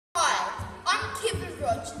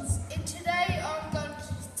Rogers, and today I'm going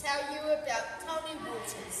to tell you about Tony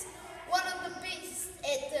Waters, one of the best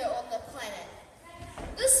actors on the planet.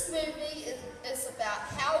 This movie is about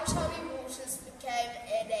how Tony Waters became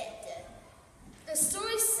an actor. The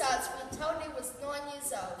story starts when Tony was 9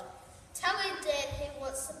 years old, telling Dad he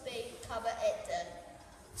wants to become an actor.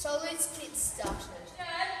 So let's get started.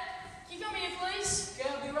 Dad, can you come here please? Okay,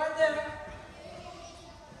 I'll be right there.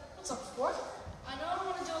 What's up, sport? I know what I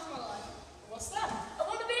want to do with my life. What's that? I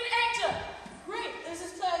want to be an actor! Great! There's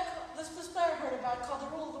this player I heard about called The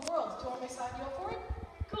Rule of the World. Do you want me to sign you up for it?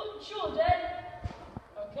 Cool, sure, Dad.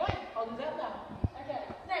 Okay, I'll do that now. Okay,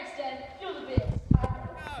 thanks, Dad. You're the best.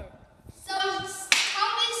 So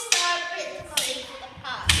Tony started practicing for the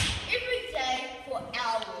part every day for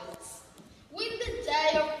hours. When the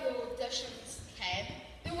day of the auditions came,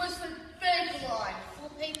 there was a big line for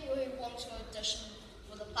people who want to audition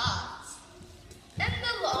for the parts. In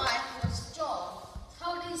the line was John,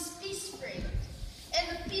 Tony's best friend, and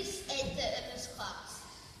the best actor in his class.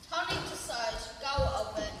 Tony decided to go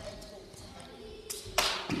over and talk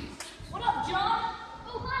to him. What up, John?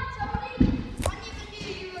 Oh, hi, Tony. I never knew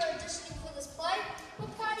you were auditioning for this play.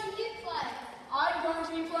 What part do you play? I'm going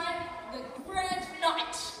to be playing the Grand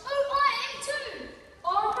Knight. Oh, I am too.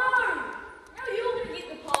 Oh no! Now you're going to get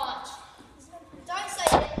the part. Don't say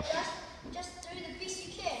that, just do the best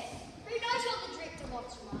you can. Who knows what the director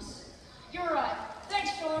wants from us? You're right.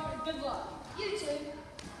 Thanks, John, and good luck. You too.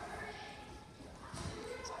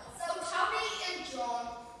 So Tony and John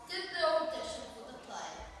did the audition for the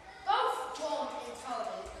play. Both John and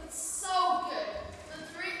Tony were so good, the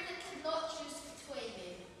director could not choose between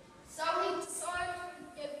them. So he decided to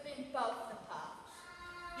give them both the part.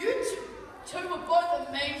 You two were both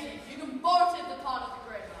amazing. You can both have the part of the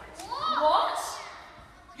Great Knight. What?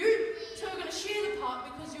 You two are going to share the part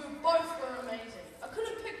because you both were amazing. I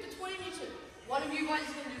couldn't pick between you two. One of you guys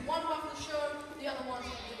is going to do one half of the show, the other one's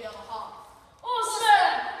going to do the other half.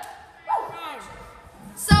 Awesome!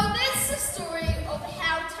 So that's the story of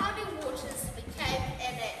how Tony Waters became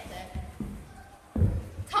an actor.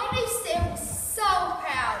 Tony still was so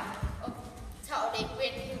proud of Tony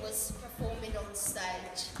when he was performing on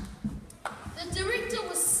stage. The director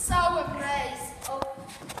was so amazed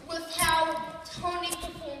with how Tony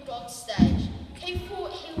performed on stage. He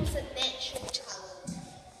thought he was a natural talent.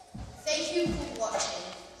 Thank you for watching.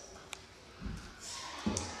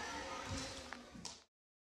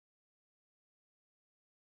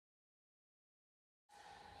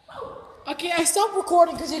 Okay, I stopped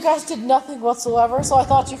recording because you guys did nothing whatsoever, so I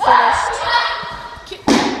thought you finished.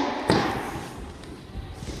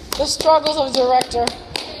 The struggles of a director.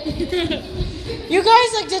 You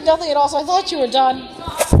guys did nothing at all, so I thought you were done.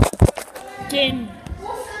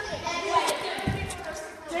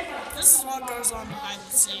 This is what goes on behind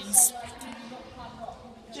the scenes.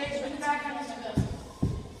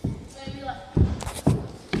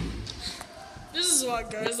 This is what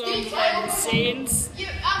goes on behind the scenes.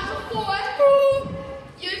 Before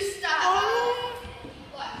you start.